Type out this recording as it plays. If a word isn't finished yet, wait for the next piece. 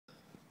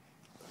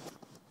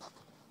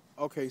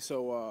Okay,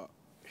 so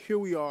here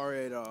we are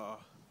at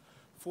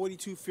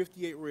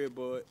 4258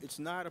 Redbud. It's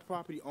not a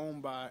property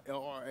owned by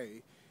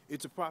LRA.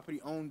 It's a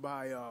property owned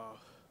by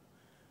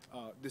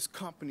this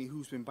company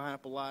who's been buying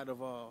up a lot of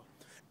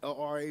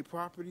LRA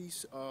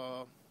properties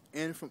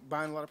and from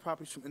buying a lot of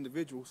properties from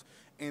individuals.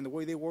 And the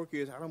way they work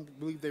is, I don't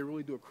believe they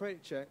really do a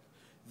credit check.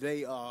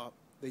 They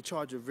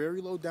charge a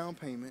very low down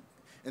payment,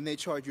 and they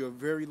charge you a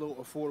very low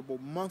affordable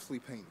monthly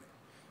payment.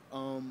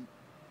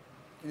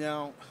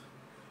 Now,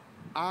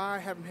 I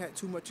haven't had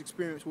too much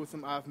experience with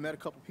them. I've met a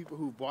couple people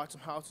who've bought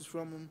some houses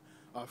from them.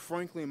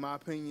 Frankly, in my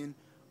opinion,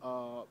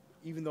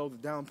 even though the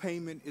down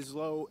payment is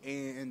low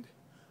and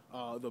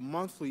the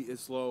monthly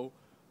is low,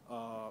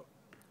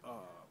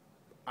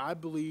 I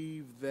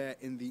believe that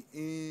in the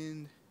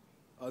end,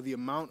 the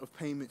amount of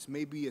payments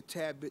may be a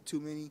tad bit too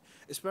many,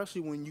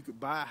 especially when you could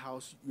buy a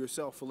house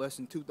yourself for less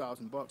than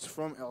 $2,000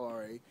 from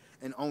LRA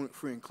and own it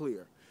free and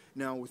clear.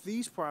 Now, with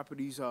these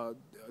properties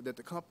that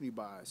the company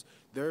buys,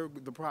 they're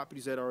the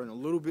properties that are in a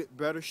little bit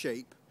better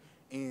shape,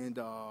 and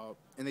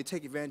they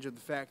take advantage of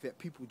the fact that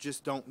people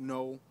just don't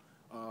know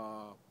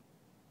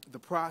the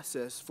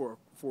process for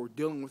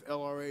dealing with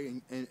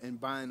LRA and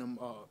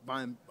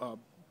buying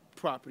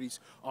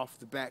properties off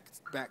the back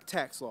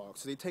tax log.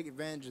 So they take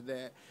advantage of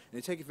that, and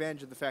they take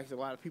advantage of the fact that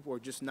a lot of people are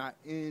just not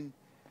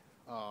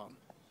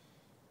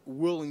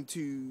willing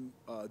to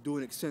do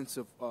an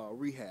extensive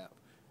rehab.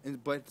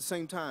 But at the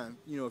same time,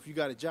 you know, if you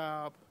got a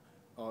job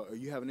or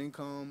you have an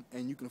income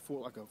and you can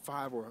afford like a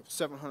 $500 or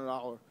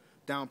 $700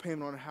 down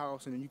payment on a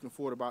house, and then you can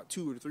afford about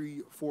 $200 or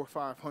 $300 or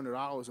 $400 or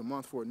 $500 a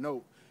month for a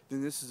note,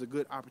 then this is a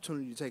good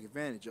opportunity to take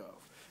advantage of.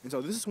 And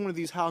so this is one of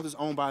these houses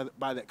owned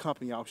by that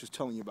company I was just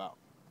telling you about.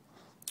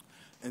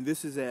 And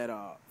this is at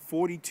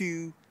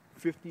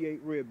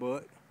 4258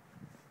 Redbud.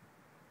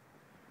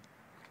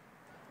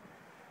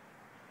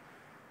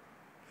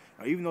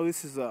 Now, even though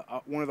this is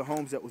one of the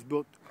homes that was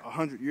built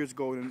 100 years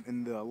ago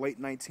in the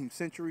late 19th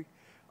century,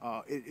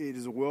 it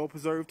is a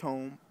well-preserved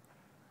home.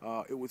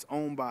 It was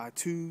owned by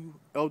two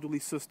elderly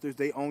sisters.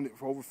 They owned it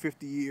for over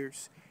 50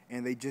 years,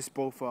 and they just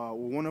both,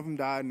 one of them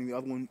died and the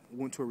other one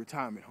went to a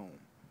retirement home.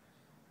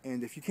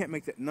 And if you can't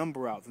make that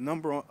number out, the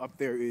number up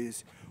there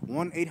is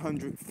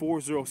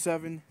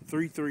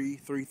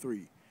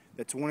 1-800-407-3333.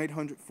 That's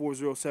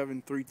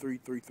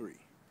 1-800-407-3333.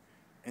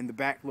 And the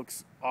back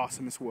looks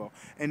awesome as well.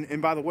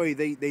 And by the way,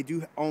 they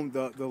do own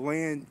the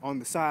land on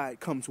the side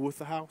comes with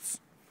the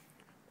house.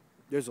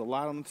 There's a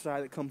lot on the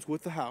side that comes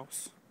with the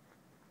house.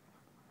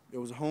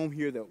 There was a home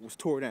here that was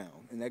tore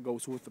down, and that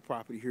goes with the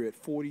property here at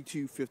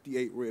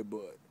 4258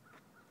 Redbud.